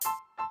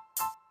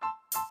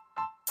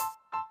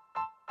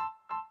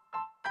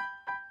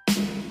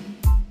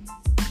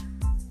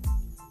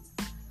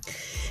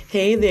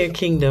Hey there,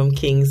 Kingdom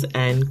Kings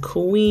and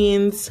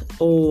Queens.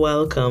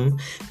 Welcome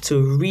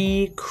to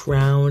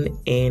Reconnect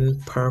and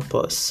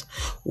Purpose,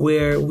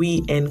 where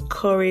we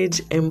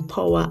encourage,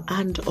 empower,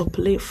 and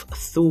uplift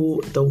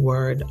through the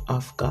Word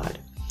of God.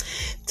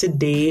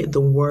 Today,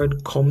 the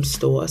Word comes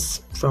to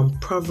us from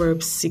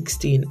Proverbs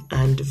 16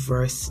 and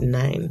verse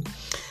 9,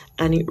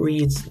 and it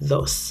reads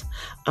thus: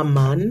 "A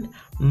man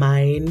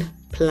might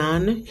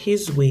plan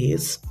his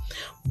ways,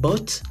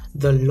 but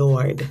the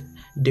Lord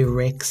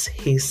directs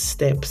his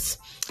steps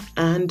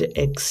and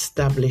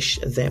establish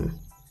them."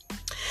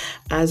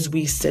 As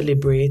we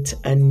celebrate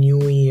a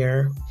new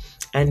year,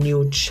 a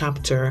new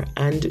chapter,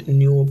 and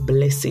new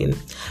blessing,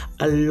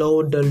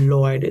 allow the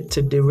Lord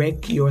to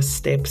direct your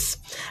steps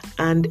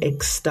and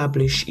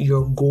establish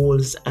your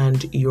goals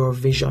and your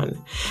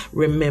vision.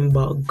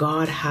 Remember,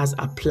 God has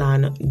a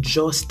plan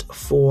just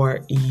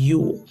for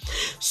you.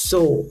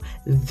 So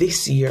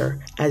this year,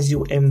 as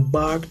you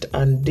embarked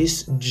on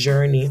this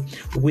journey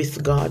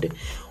with God,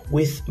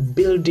 with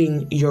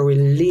building your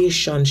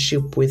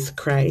relationship with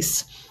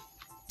Christ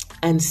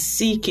and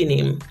seeking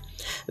Him,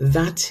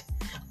 that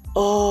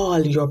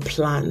all your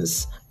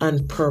plans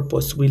and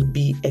purpose will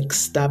be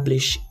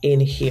established in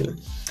Him.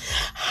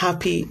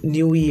 Happy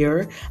New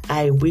Year.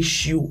 I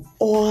wish you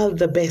all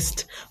the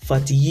best for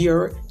the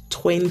year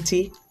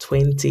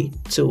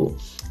 2022.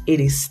 It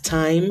is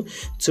time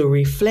to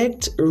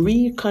reflect,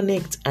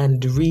 reconnect,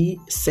 and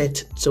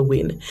reset to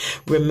win.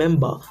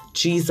 Remember,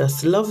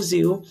 Jesus loves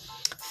you.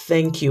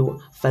 Thank you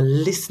for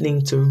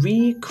listening to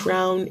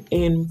Reconnect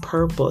and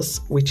Purpose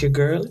with your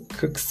girl,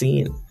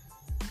 Crooksine.